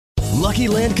Lucky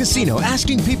Land Casino,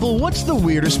 asking people, what's the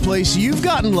weirdest place you've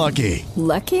gotten lucky?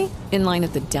 Lucky? In line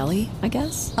at the deli, I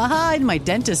guess? Aha, in my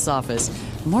dentist's office.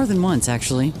 More than once,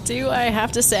 actually. Do I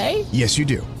have to say? Yes, you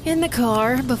do. In the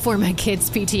car before my kids'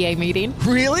 PTA meeting.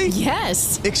 Really?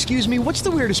 Yes. Excuse me, what's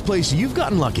the weirdest place you've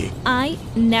gotten lucky? I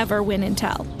never win and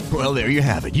tell. Well, there you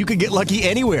have it. You can get lucky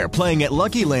anywhere, playing at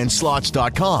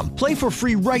LuckyLandSlots.com. Play for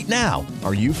free right now.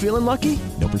 Are you feeling lucky?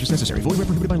 No purchase necessary. Void where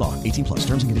prohibited by law. 18 plus.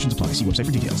 Terms and conditions apply. See website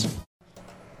for details.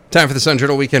 Time for the Sun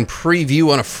Journal Weekend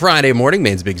Preview on a Friday morning.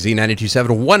 Maine's Big Z,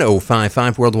 92.7,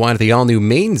 105.5 worldwide at the all-new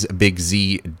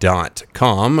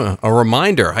mainsbigz.com. A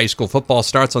reminder, high school football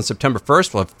starts on September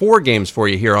 1st. We'll have 4 games for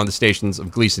you here on the stations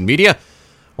of Gleason Media.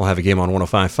 We'll have a game on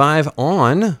 105.5,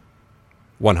 on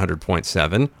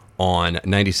 100.7, on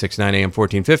 96.9 AM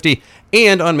 1450,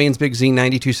 and on Maine's Big Z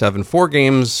 92.7. 4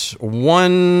 games,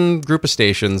 1 group of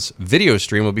stations. Video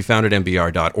stream will be found at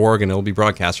mbr.org, and it will be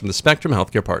broadcast from the Spectrum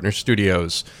Healthcare Partners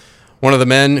studios. One of the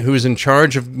men who's in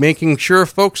charge of making sure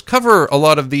folks cover a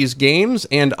lot of these games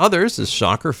and others is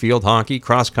soccer, field hockey,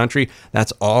 cross country.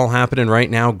 That's all happening right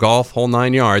now. Golf, whole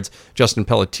 9 yards. Justin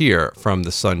Pelletier from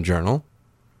the Sun Journal,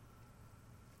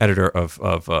 editor of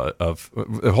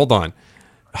hold on.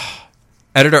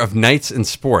 Editor of Nights in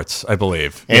Sports, I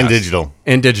believe. And digital.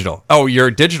 And digital. Oh,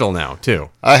 you're digital now, too.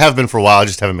 I have been for a while. I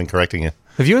just haven't been correcting it.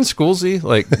 Have you and Schoolsy?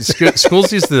 Like,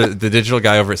 Schoolsy's the digital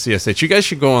guy over at CSH. You guys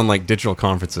should go on, like, digital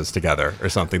conferences together or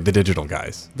something, the digital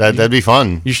guys. That'd be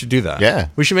fun. You should do that. Yeah.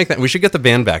 We should make that. We should get the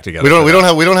band back together. We don't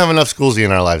have enough Schoolsy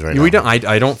in our lives right now. We don't.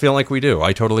 I don't feel like we do.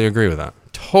 I totally agree with that.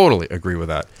 Totally agree with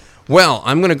that. Well,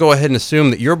 I'm going to go ahead and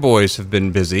assume that your boys have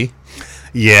been busy.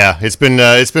 Yeah, it's been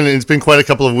quite a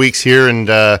couple of weeks here, and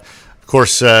of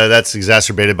course that's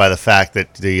exacerbated by the fact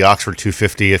that the Oxford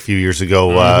 250 a few years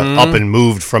ago up and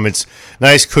moved from its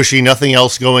nice, cushy, nothing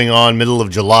else going on middle of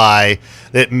July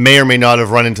that may or may not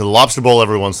have run into the Lobster Bowl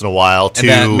every once in a while. To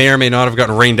that may or may not have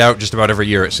gotten rained out just about every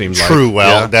year. It seems true. like.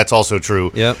 Well, yeah. That's also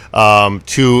true. Yep.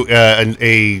 To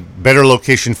a better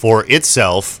location for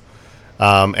itself.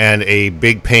 And a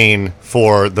big pain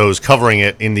for those covering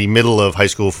it in the middle of high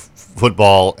school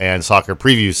football and soccer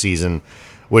preview season,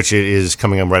 which it is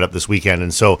coming up right up this weekend.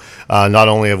 And so not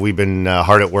only have we been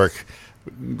hard at work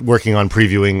working on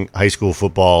previewing high school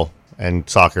football and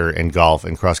soccer and golf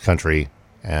and cross country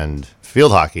and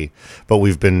field hockey, but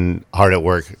we've been hard at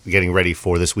work getting ready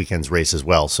for this weekend's race as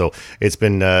well. So it's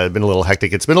been a little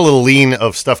hectic. It's been a little lean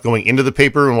of stuff going into the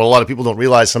paper, and what a lot of people don't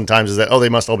realize sometimes is that, they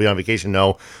must all be on vacation.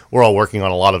 No, we're all working on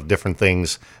a lot of different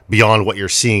things beyond what you're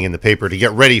seeing in the paper to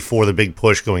get ready for the big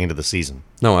push going into the season.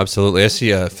 No, absolutely. I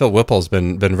see Phil Whipple's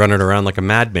been running around like a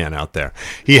madman out there.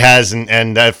 He has,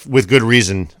 and with good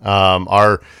reason.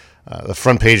 The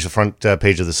front page of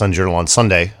the Sun Journal on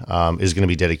Sunday is going to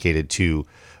be dedicated to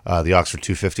the Oxford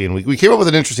 250, and we came up with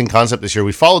an interesting concept this year.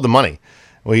 We followed the money.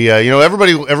 We,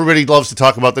 everybody loves to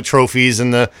talk about the trophies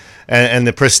and the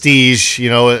prestige,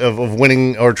 of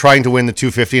winning or trying to win the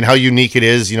 250 and how unique it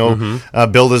is.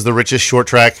 Billed as the richest short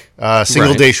track,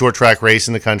 single day short track race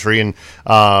in the country, and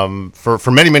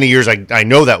for many years, I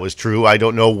know that was true. I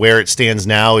don't know where it stands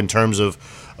now in terms of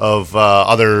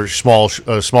other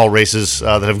small races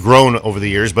that have grown over the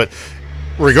years, but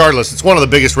regardless, it's one of the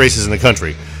biggest races in the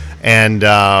country, and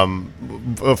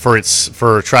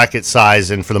for a track its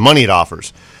size and for the money it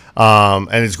offers, and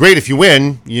it's great if you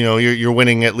win. You're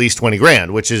winning at least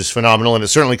 $20,000, which is phenomenal, and it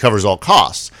certainly covers all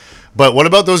costs. But what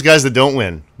about those guys that don't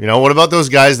win? What about those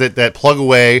guys that plug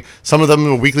away? Some of them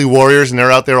are weekly warriors and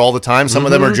they're out there all the time. Some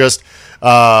of them are just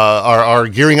are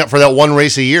gearing up for that one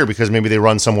race a year because maybe they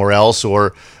run somewhere else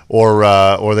or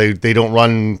they don't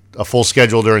run a full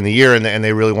schedule during the year and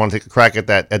they really want to take a crack at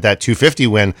that 250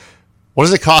 win. What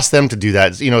does it cost them to do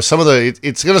that?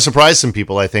 It's going to surprise some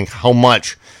people, I think, how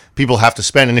much people have to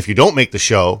spend. And if you don't make the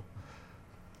show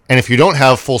and if you don't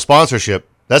have full sponsorship,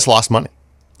 that's lost money.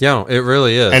 Yeah, it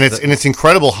really is. And it's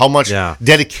incredible how much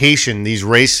dedication these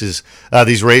racers and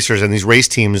these race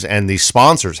teams and these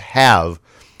sponsors have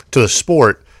to the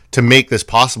sport to make this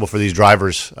possible for these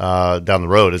drivers down the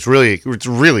road. It's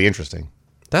really interesting.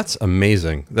 That's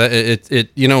amazing.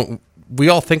 We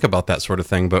all think about that sort of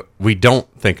thing, but we don't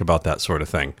think about that sort of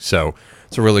thing. So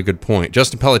it's a really good point.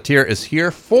 Justin Pelletier is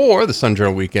here for the Sun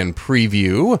Journal Weekend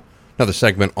Preview. Another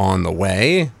segment on the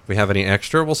way. If we have any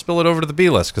extra, we'll spill it over to the B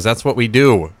list because that's what we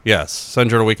do. Yes, Sun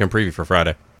Journal Weekend Preview for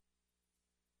Friday.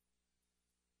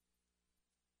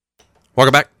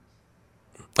 Welcome back.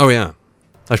 Oh, yeah.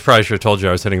 I probably should have told you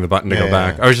I was hitting the button to go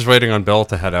back. I was just waiting on Bill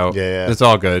to head out. Yeah. It's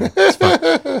all good. It's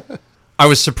fine. I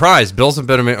was surprised. Bill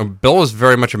was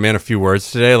very much a man of few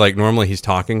words today. Like, normally he's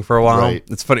talking for a while. Right.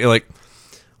 It's funny. Like,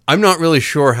 I'm not really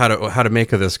sure how to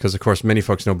make of this because, of course, many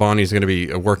folks know Bonnie's going to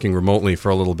be working remotely for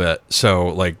a little bit. So,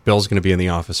 like, Bill's going to be in the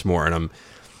office more, and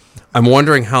I'm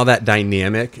wondering how that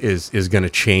dynamic is going to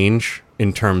change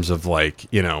in terms of, like,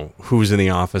 you know, who's in the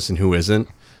office and who isn't.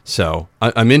 So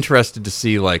I'm interested to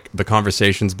see, like, the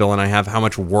conversations Bill and I have, how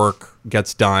much work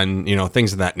gets done, you know,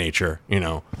 things of that nature. You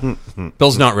know,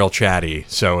 Bill's not real chatty,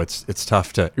 so it's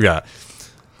tough to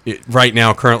right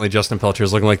now, currently, Justin Pelletier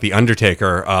is looking like the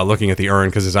Undertaker, looking at the urn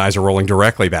because his eyes are rolling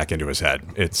directly back into his head.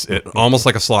 It's almost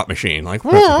like a slot machine, like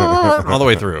all the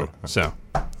way through. So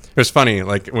it was funny,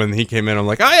 like when he came in, I'm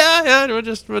like, oh yeah, we'll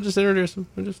just introduce him.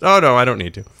 Oh no, I don't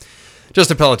need to.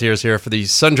 Justin Pelletier is here for the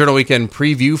Sun Journal Weekend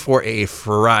preview for a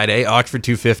Friday. Oxford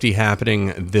 250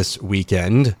 happening this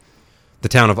weekend. The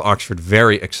town of Oxford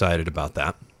very excited about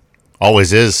that.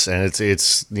 Always is, and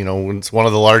it's you know, it's one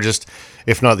of the largest,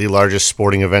 if not the largest,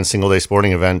 sporting event, single day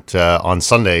sporting event on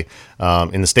Sunday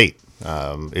in the state.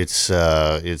 It's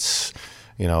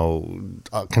you know,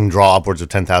 can draw upwards of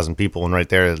 10,000 people, and right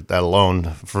there, that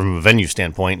alone, from a venue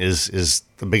standpoint, is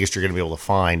the biggest you're going to be able to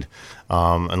find,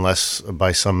 unless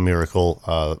by some miracle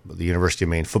the University of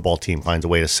Maine football team finds a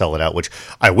way to sell it out, which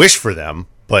I wish for them,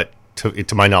 but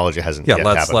to my knowledge, it hasn't yet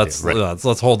happened.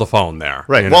 Let's hold the phone there.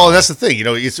 Right. Well, and that's the thing. You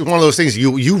know, it's one of those things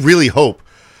you really hope,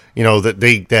 you know,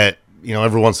 that you know,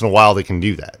 every once in a while they can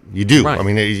do that. You do. Right. I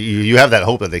mean, you have that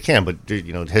hope that they can, but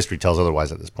you know, history tells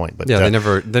otherwise at this point. But yeah,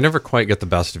 they never quite get the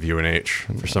best of UNH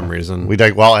for some reason.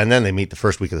 Well, and then they meet the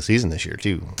first week of the season this year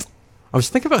too. I was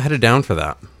thinking about headed down for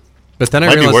that. But then I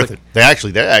might realized be worth it. That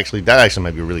actually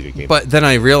might be a really good game. But then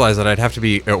I realized that I'd have to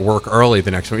be at work early the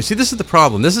next morning. See, this is the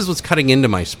problem. This is what's cutting into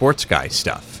my sports guy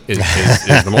stuff. Is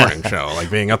the morning show,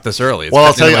 like being up this early. Well,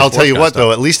 I'll tell you what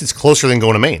though. At least it's closer than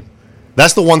going to Maine.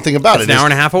 That's the one thing about it. It's an hour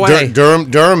and a half away.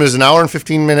 Durham is an hour and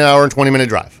 15-minute, hour and 20-minute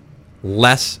drive.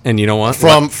 Less, and you know what?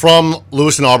 From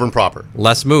Lewis and Auburn proper.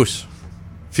 Less moose.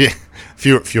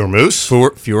 Fewer moose.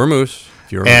 Fewer moose.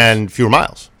 And fewer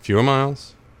miles. Fewer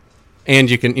miles.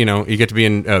 And you get to be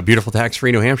in beautiful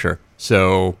tax-free New Hampshire.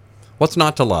 So what's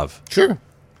not to love? Sure.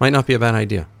 Might not be a bad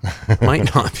idea.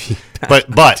 Might not be a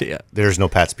bad idea. But there's no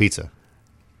Pat's Pizza.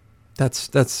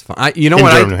 That's fine. You know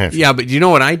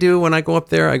what I do when I go up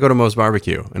there? I go to Moe's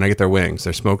Barbecue and I get their wings.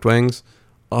 Their smoked wings.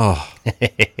 Oh,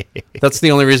 that's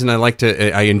the only reason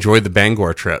I enjoy the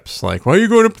Bangor trips. Like, why are you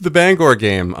going up to the Bangor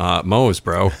game? Moe's,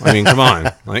 bro. I mean, come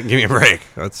on, like, give me a break.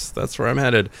 That's where I'm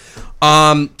headed.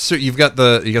 So you got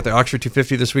the Oxford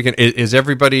 250 this weekend. Has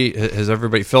everybody?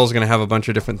 Phil's going to have a bunch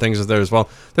of different things there as well.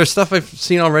 There's stuff I've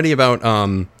seen already about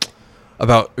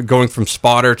going from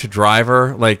spotter to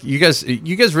driver. Like, you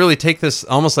guys really take this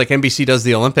almost like NBC does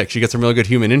the Olympics. You get some really good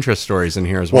human interest stories in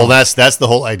here as well. Well, that's the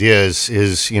whole idea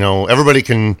is you know, everybody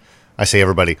can, I say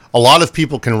everybody, a lot of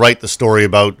people can write the story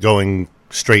about going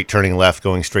straight, turning left.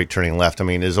 I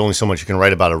mean, there's only so much you can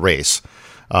write about a race.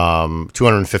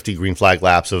 250 green flag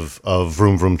laps of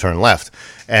vroom, vroom, turn left.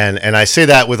 And I say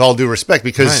that with all due respect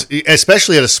because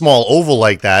especially at a small oval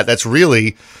like that, that's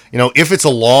really, you know, if it's a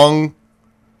long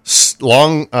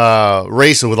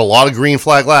race with a lot of green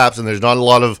flag laps and there's not a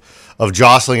lot of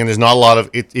jostling and there's not a lot of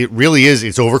it really is,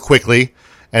 it's over quickly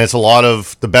and it's a lot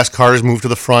of the best cars move to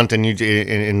the front and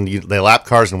they lap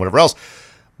cars and whatever else.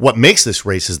 What makes this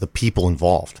race is the people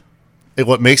involved.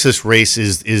 What makes this race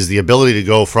is the ability to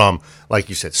go from, like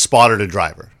you said, spotter to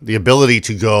driver, the ability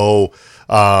to go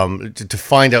to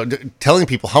find out, telling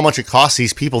people how much it costs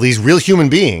these people, these real human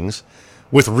beings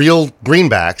with real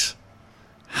greenbacks,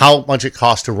 how much it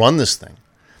costs to run this thing.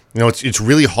 You know, it's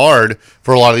really hard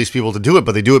for a lot of these people to do it,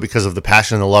 but they do it because of the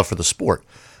passion and the love for the sport.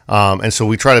 And so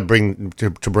we try to bring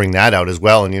that out as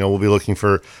well. And, you know, we'll be looking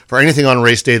for anything on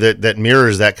race day that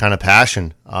mirrors that kind of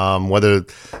passion, whether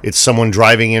it's someone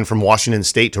driving in from Washington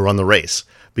State to run the race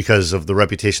because of the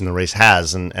reputation the race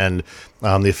has and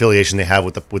the affiliation they have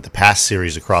with the past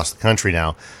series across the country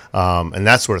now, and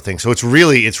that sort of thing. So it's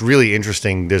really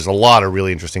interesting. There's a lot of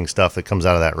really interesting stuff that comes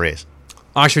out of that race.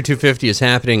 Oxford 250 is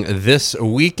happening this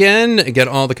weekend. Get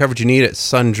all the coverage you need at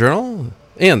Sun Journal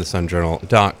and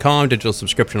thesunjournal.com. Digital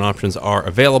subscription options are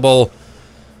available.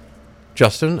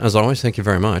 Justin, as always, thank you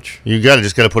very much. You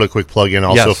just got to put a quick plug in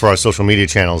also for our social media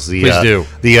channels. Please do.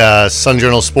 The Sun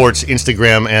Journal Sports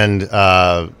Instagram and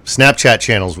Snapchat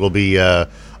channels will be a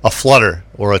Flutter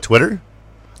or a Twitter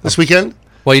this weekend.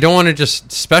 Well, you don't want to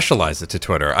just specialize it to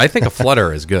Twitter. I think a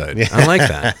Flutter is good. Yeah. I like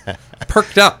that.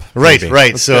 Perked up. Right.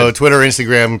 That's so good. Twitter,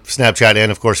 Instagram, Snapchat,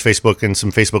 and of course Facebook, and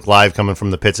some Facebook Live coming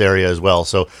from the Pitts area as well.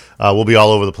 So we'll be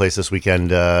all over the place this weekend,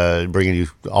 bringing you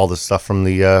all the stuff from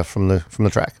the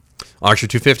track.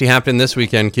 Oxford 250 happening this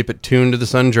weekend. Keep it tuned to the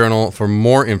Sun Journal for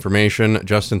more information.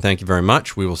 Justin, thank you very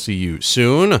much. We will see you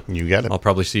soon. You got it. I'll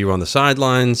probably see you on the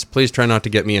sidelines. Please try not to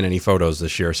get me in any photos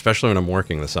this year, especially when I'm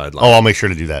working the sidelines. Oh, I'll make sure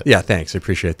to do that. Yeah, thanks. I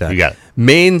appreciate that. You got it.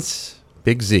 Maine's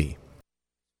Big Z.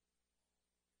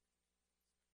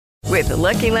 With the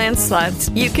Lucky Land Slots,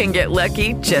 you can get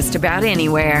lucky just about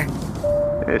anywhere.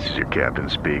 This is your captain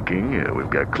speaking. We've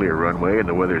got clear runway and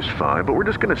the weather's fine, but we're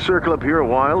just going to circle up here a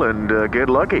while and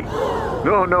get lucky.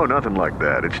 No, nothing like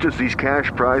that. It's just these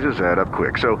cash prizes add up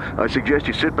quick. So I suggest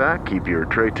you sit back, keep your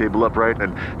tray table upright,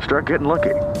 and start getting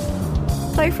lucky.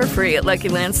 Play for free at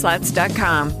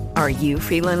LuckyLandSlots.com. Are you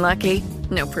feeling lucky?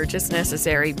 No purchase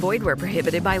necessary. Void where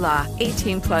prohibited by law.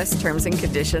 18+ terms and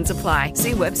conditions apply.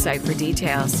 See website for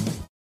details.